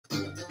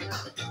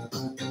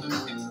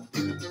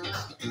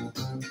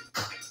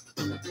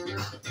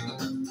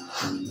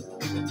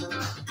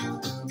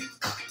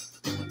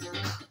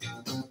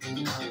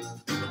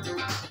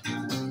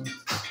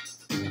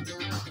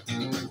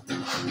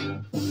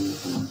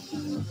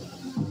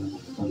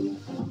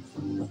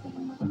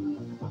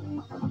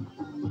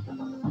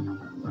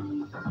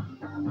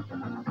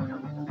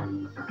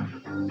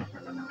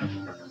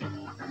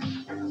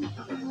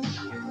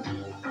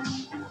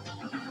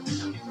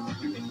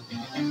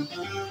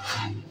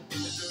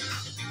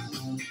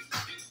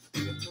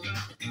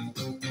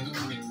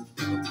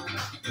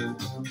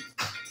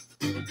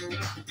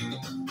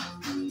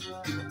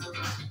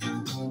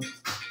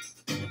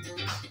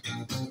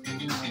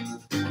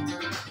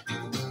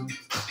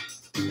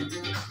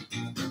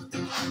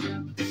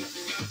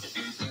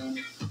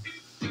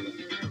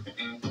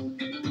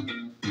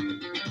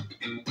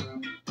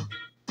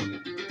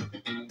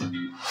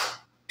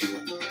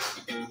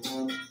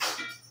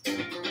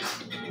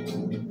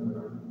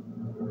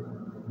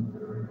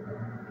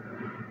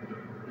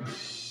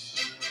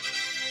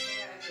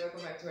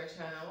to our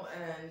channel,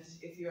 and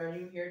if you are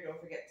new here, don't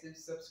forget to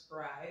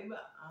subscribe.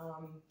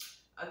 On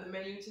the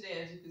menu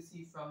today, as you can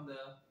see from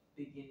the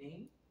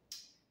beginning,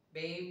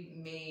 Babe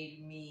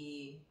made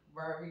me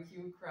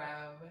barbecue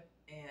crab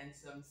and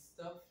some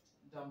stuffed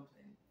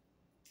dumpling.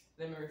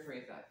 Let me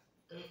rephrase that.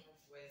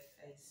 With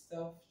a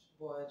stuffed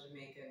boiled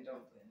Jamaican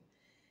dumpling.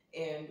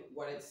 And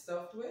what it's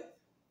stuffed with?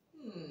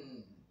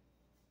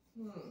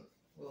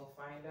 We'll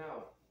find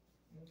out.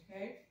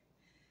 Okay?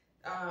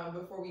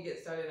 Before we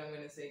get started, I'm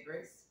going to say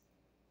grace.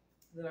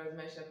 The Lord is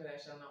my shepherd, I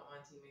shall not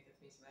want. He maketh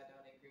me to lie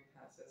down in green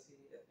pastures. He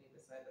leadeth me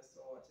beside the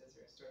still waters. He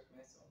restoreth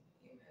my soul.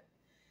 Amen.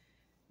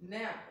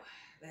 Now,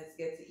 let's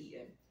get to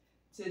eating.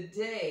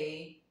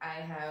 Today, I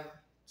have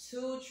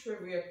 2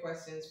 trivia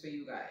questions for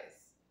you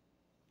guys.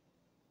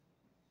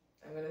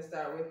 I'm going to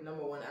start with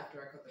number 1 after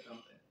I cut the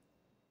dumpling.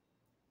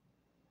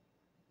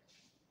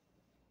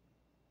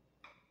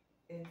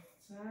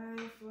 It's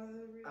time for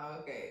the...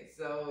 Okay,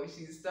 so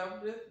she's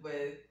stuffed it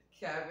with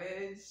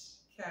cabbage,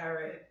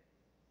 carrot,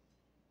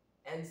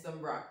 and some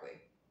broccoli.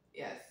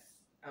 Yes,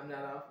 I'm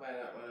not off by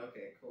that one.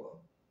 Okay,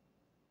 cool.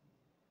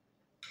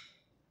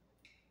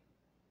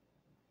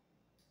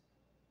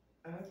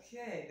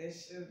 Okay,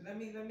 this should, let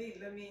me.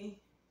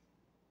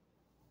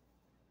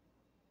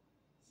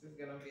 This is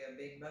gonna be a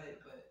big bite,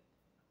 but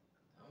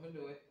I'm gonna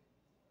do it.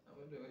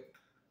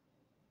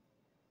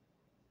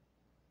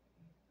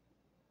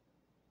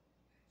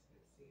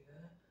 Let's see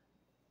that.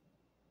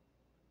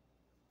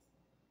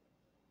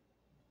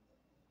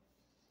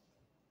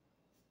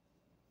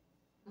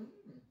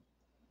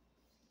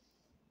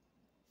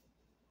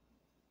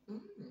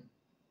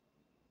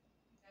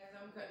 As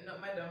I'm cutting up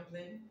my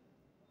dumpling,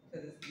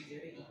 because it's easier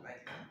to eat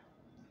like that.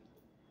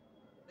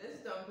 This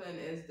dumpling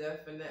is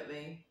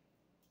definitely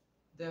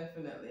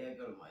a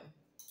good one.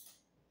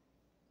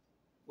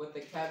 With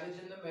the cabbage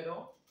in the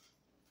middle.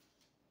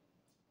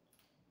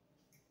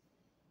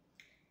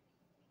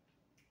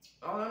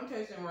 All I'm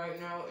tasting right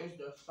now is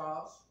the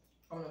sauce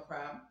from the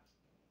crab.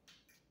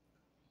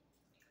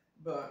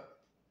 But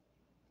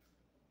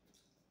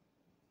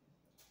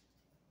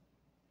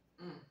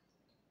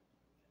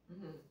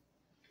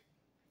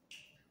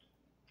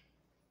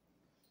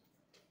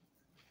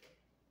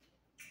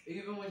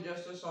even with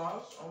just the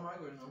sauce, oh my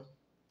goodness.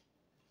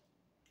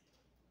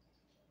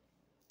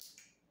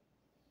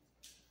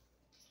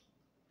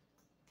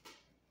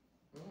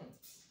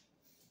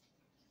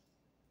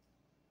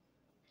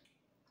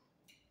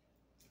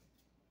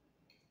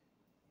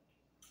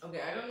 Okay,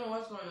 I don't know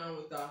what's going on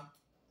with the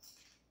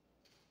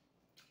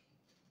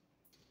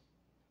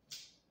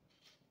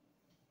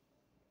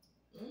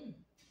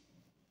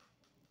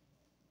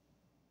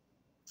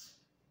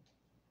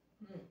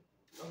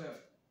Okay.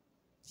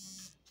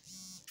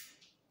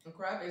 The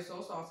crab is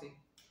so saucy.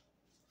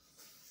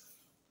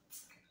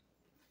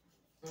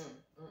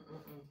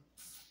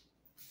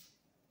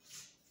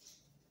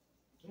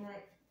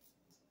 Alright.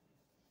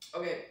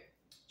 Okay.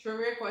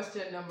 Trivia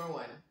question number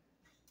 1.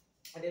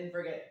 I didn't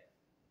forget.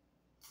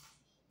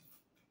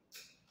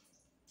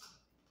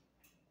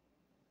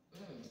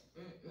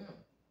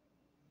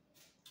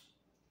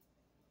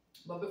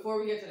 But before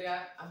we get to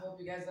that, I hope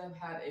you guys have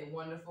had a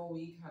wonderful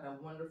week, had a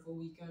wonderful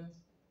weekend,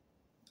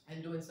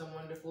 and doing some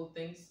wonderful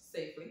things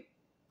safely.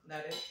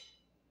 That is.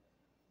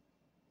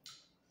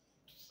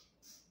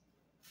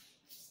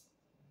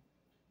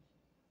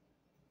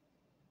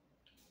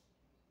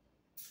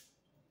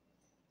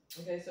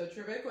 Okay, so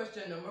trivia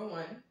question number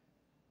 1.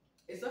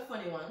 It's a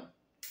funny one.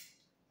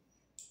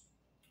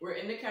 We're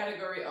in the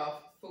category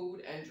of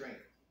food and drink.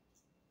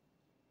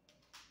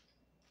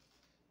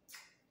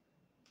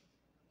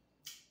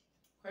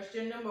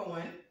 Question number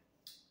 1,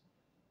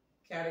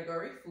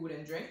 category, food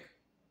and drink.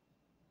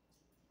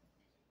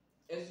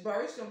 It's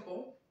very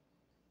simple.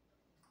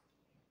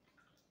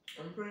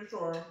 I'm pretty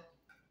sure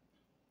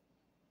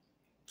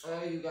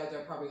you guys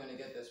are probably going to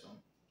get this one.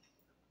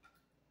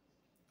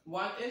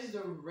 What is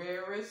the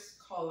rarest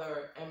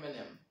color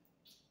M&M?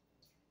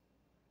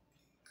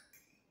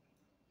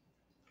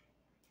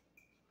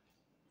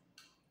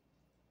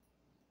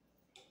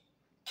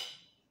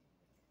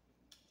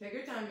 Take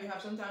your time. You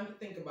have some time to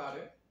think about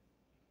it.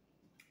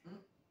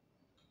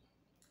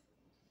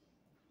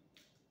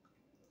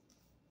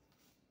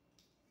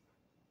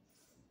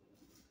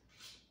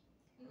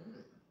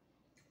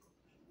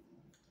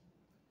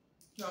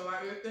 So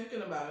while you're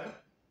thinking about it,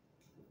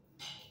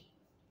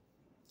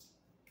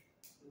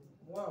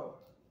 whoa,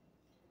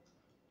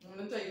 I'm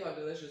going to tell you how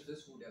delicious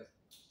this food is.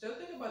 Still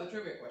think about the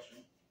trivia question.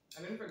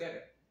 I didn't forget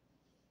it.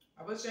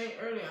 I was saying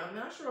earlier, I'm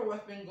not sure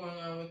what's been going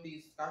on with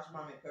these Scotch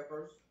bonnet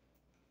peppers.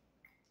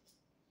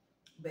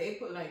 They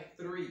put like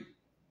 3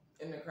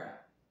 in the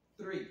crab.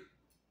 3.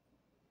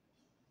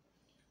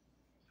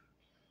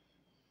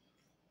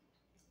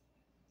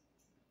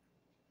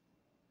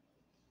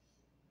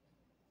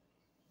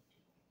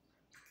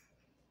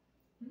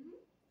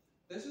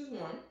 This is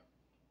one.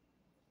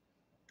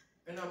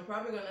 And I'm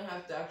probably going to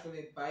have to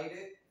actually bite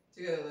it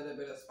to get a little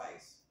bit of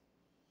spice.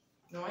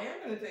 Now I am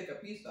going to take a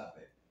piece of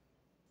it.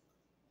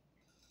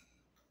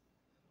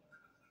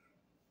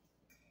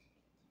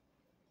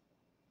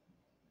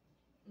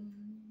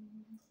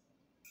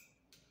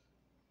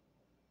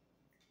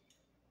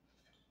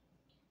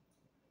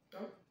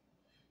 Oh.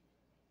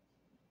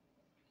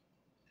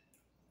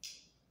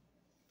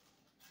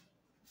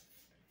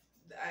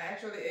 I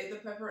actually ate the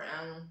pepper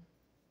and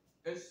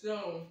it's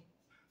still.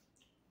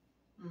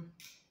 I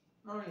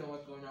don't know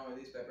what's going on with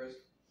these peppers.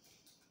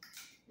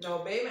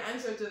 No, babe,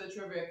 answer to the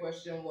trivia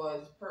question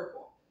was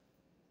purple.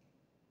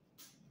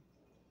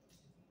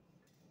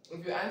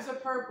 If you answer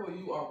purple,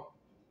 you are.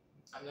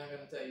 I'm not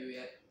gonna tell you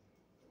yet.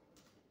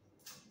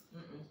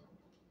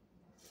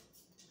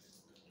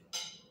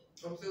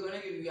 I'm still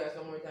gonna give you guys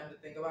some more time to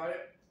think about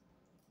it.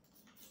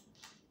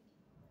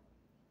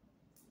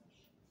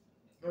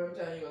 I'm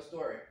telling you a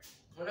story.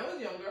 When I was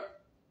younger,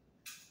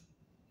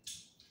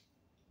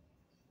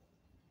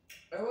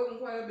 I wasn't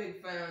quite a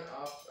big fan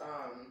of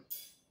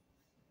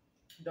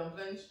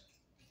dumplings.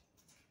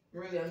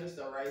 Really, I'm just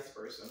a rice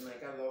person.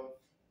 Like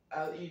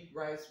I'll eat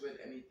rice with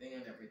anything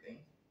and everything.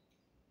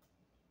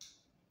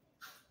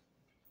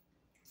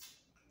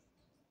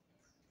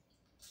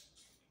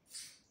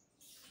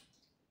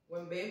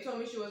 When babe told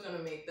me she was gonna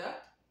make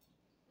that,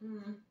 I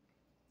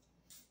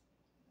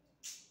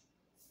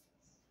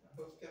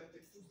was skeptical.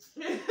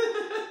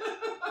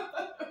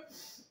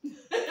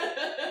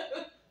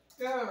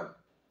 Yeah,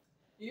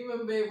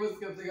 even babe was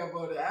skeptical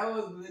about it. I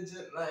was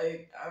legit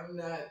like, I'm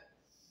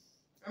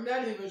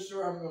not even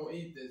sure I'm gonna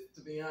eat this.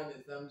 To be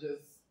honest,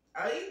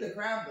 I eat the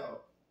crab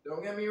though.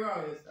 Don't get me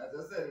wrong. It's, as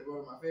I said, it's one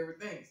of my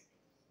favorite things.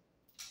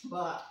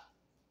 But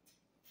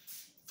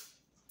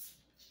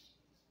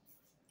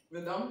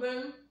the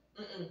dumpling,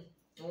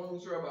 I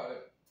wasn't sure about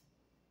it.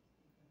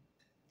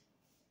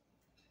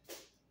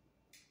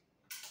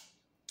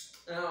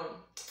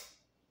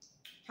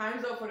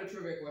 Time's up for the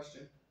trivia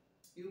question.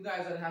 You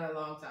guys had a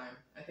long time.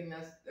 I think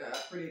that's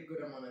a pretty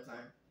good amount of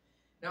time.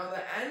 Now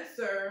the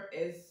answer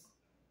is,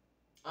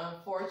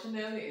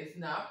 unfortunately, it's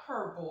not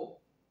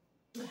purple.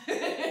 So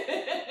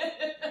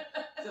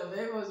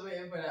baby was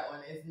waiting for that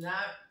one. It's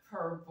not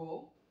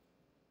purple.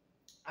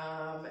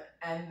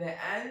 And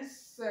the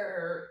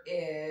answer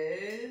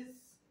is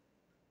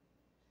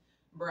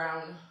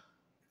brown.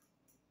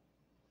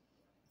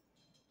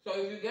 So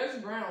if you guess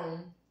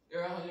brown,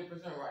 you're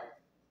 100% right.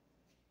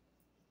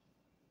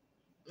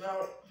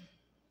 Now,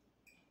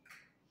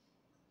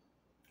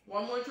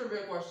 one more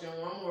trivia question,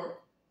 one more.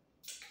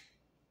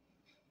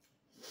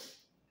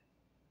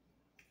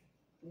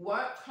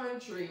 What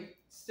country,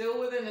 still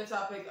within the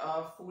topic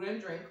of food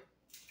and drink,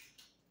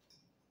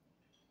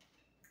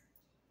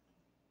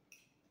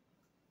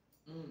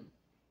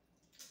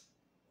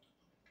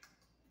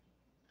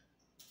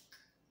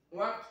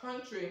 what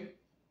country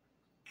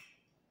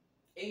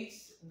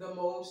eats the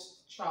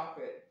most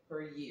chocolate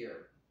per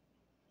year?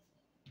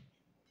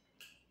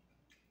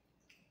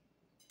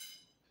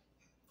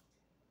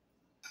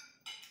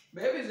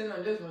 Baby's in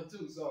on this one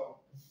too, so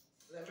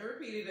let me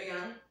repeat it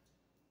again.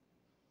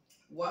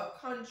 What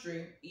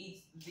country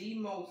eats the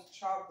most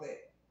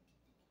chocolate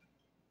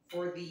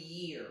for the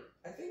year?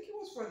 I think it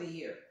was for the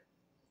year.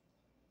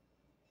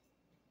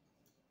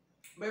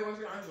 Babe, what's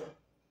your answer?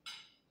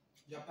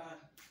 Japan.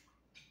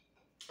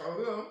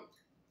 Oh,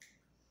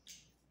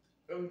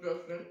 yeah.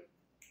 Interesting.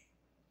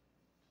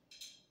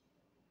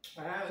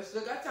 Alright, we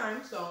still got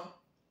time, so.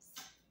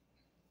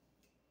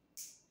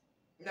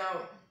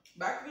 Now,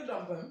 back to the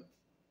dumpling.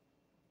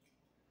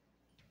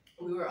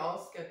 We were all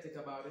skeptic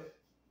about it.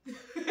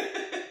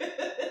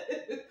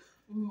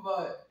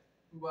 but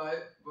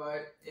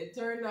it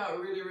turned out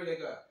really, really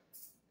good.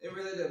 It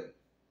really did.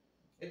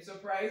 It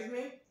surprised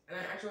me, and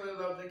I actually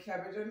love the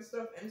cabbage and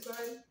stuff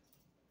inside.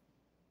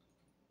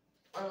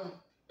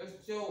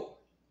 It's still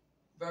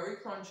very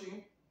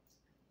crunchy,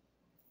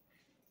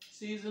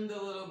 seasoned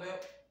a little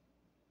bit.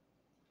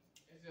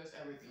 It's just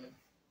everything.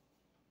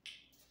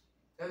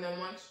 And then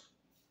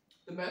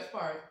the best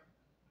part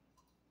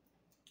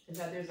is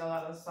that there's a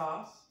lot of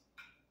sauce.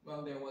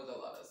 Well, there was a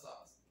lot of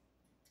sauce.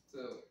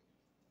 So,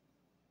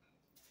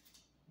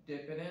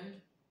 dip it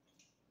in.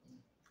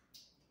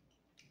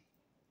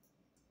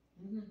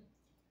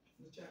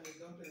 The Chinese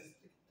dumplings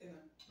stick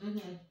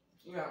thinner.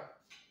 Yeah.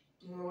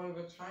 You know, one of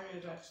the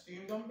Chinese like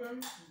steamed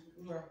dumplings?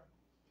 Yeah.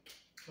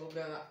 A little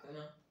bit of that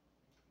thinner.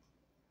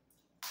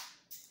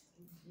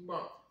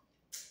 But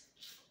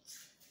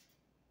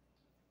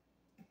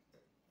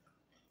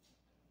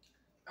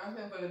I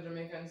think for the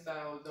Jamaican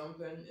style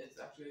dumpling, it's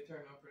actually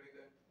turned out pretty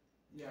good.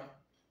 Yeah.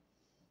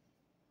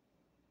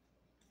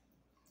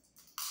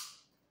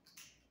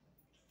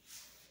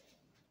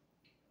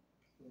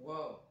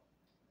 Whoa.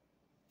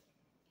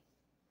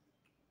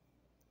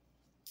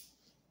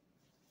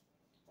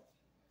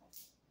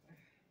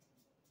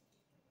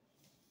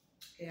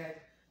 Okay,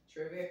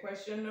 trivia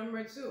question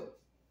number 2.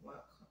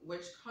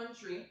 Which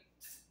country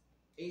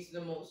eats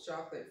the most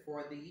chocolate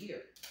for the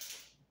year?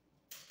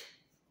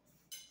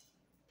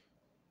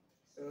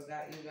 So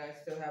that you guys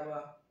still have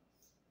a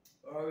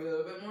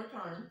little bit more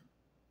time.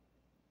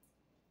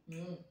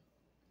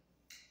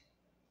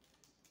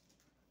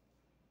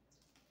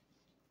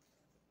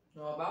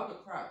 Now about the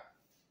crab.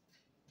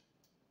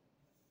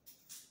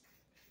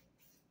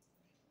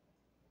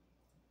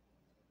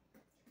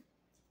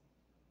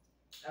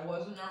 I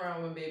wasn't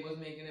around when Babe was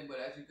making it, but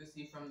as you can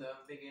see from the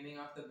beginning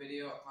of the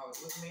video of how it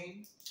was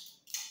made,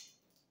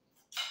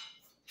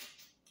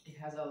 it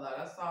has a lot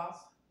of sauce.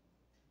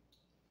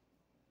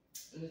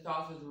 And the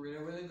sauce is really,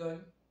 really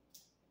good.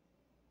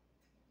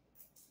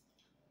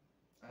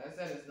 Like I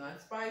said, it's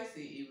not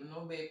spicy, even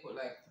though Babe put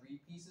like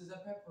 3 pieces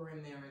of pepper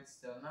in there, it's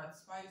still not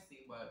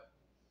spicy, but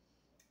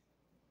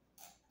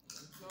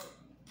it's good.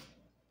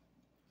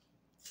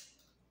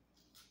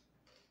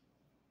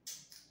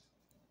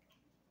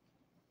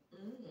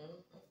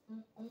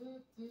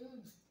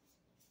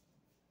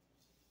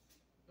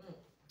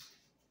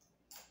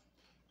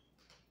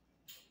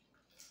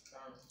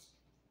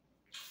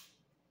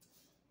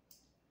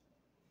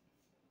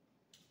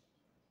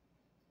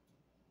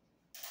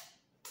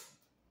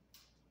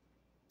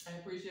 I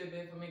appreciate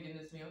Babe for making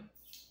this meal.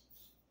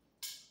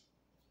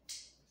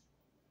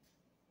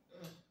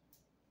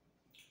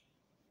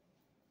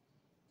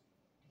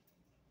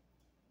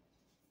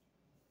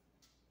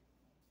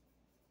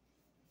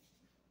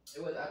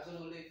 It was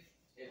absolutely,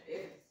 it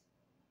is.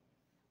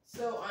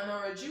 So on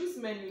our juice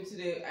menu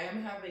today, I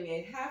am having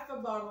a half a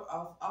bottle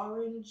of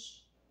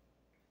orange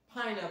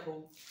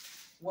pineapple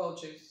well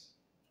juice.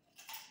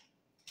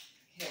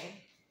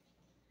 Okay.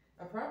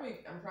 I'm probably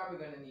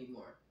gonna need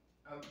more.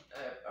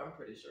 I'm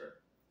pretty sure.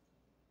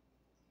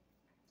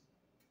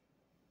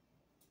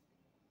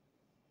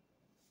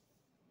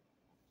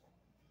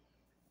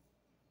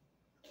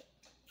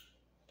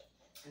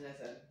 And I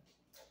said,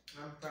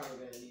 I'm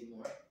probably gonna need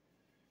more.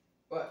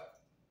 But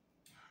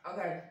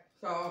okay,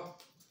 so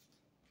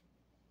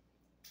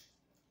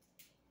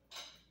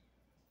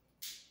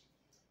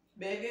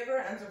Babe gave her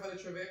answer for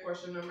the trivia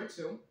question number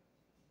 2.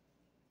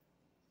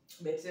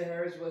 Babe said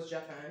hers was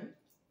Japan.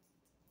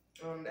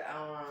 And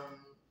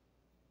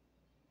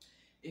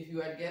if you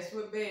had guessed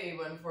with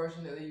Babe,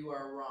 unfortunately you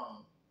are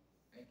wrong.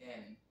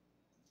 Again.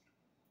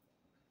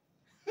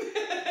 So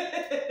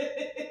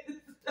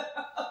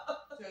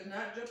it's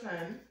not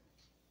Japan.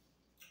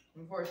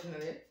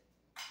 Unfortunately.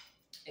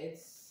 It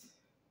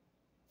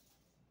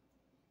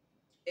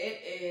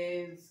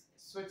is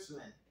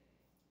Switzerland.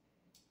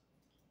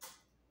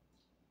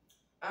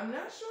 I'm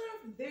not sure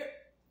if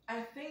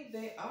I think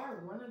they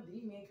are one of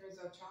the makers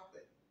of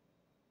chocolate.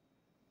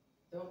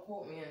 Don't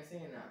quote me on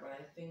saying that, but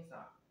I think so.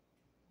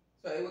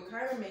 So it would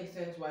kind of make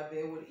sense why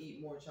they would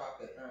eat more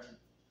chocolate than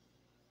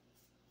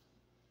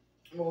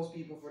most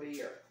people for the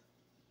year.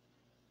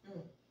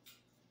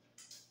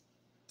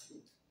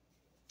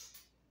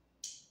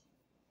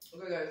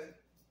 Okay, guys.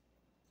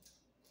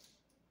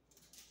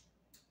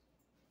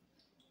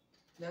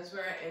 That's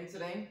where I end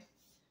today.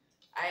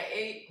 I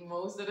ate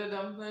most of the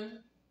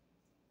dumpling.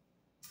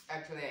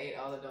 Actually, I ate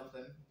all the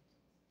dumpling.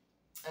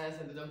 And I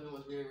said the dumpling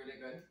was really, really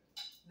good.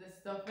 The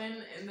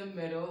stuffing in the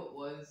middle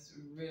was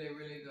really,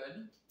 really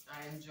good.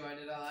 I enjoyed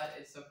it a lot.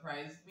 It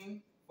surprised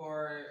me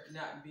for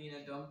not being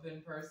a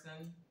dumpling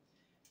person.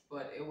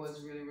 But it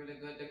was really, really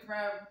good. The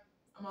crab,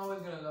 I'm always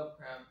going to love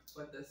crab.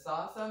 But the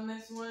sauce on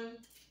this one,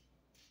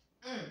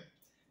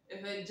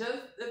 if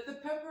the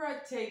pepper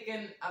had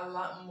taken a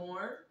lot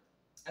more,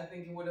 I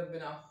think it would have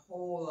been a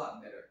whole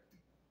lot better.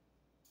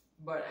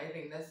 But I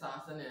think the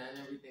sauce on it and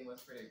everything was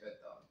pretty good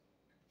though.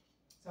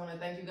 So I want to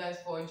thank you guys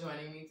for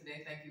joining me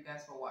today. Thank you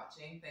guys for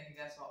watching. Thank you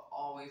guys for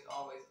always,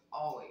 always,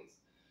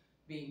 always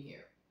being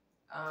here.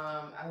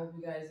 I hope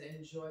you guys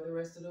enjoy the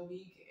rest of the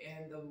week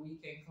and the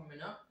weekend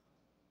coming up.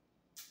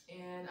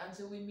 And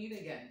until we meet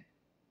again.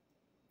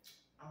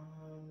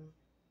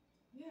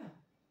 Yeah.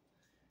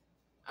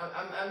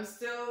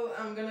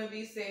 I'm gonna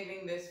be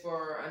saving this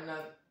for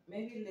another,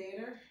 maybe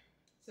later.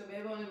 So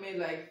maybe I only made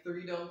like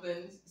 3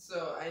 dumplings.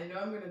 So I know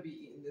I'm gonna be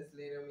eating this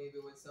later, maybe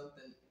with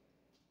something.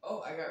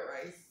 Oh, I got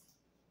rice.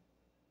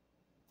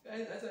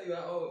 Guys, I tell you,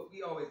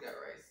 we always got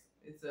rice.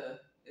 It's a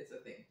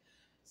thing.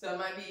 So I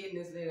might be eating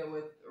this later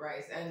with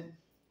rice. And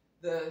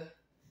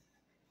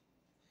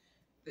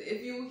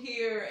if you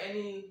hear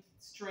any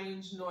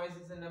strange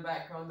noises in the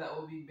background, that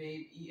will be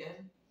Babe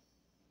eating.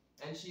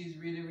 And she's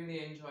really,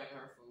 really enjoying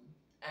her food.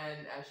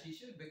 And as she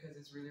should, because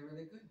it's really,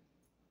 really good.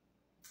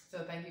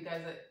 So thank you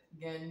guys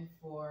again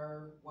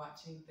for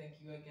watching.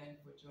 Thank you again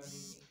for joining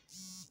me.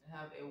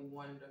 Have a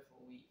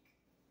wonderful week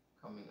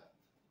coming up.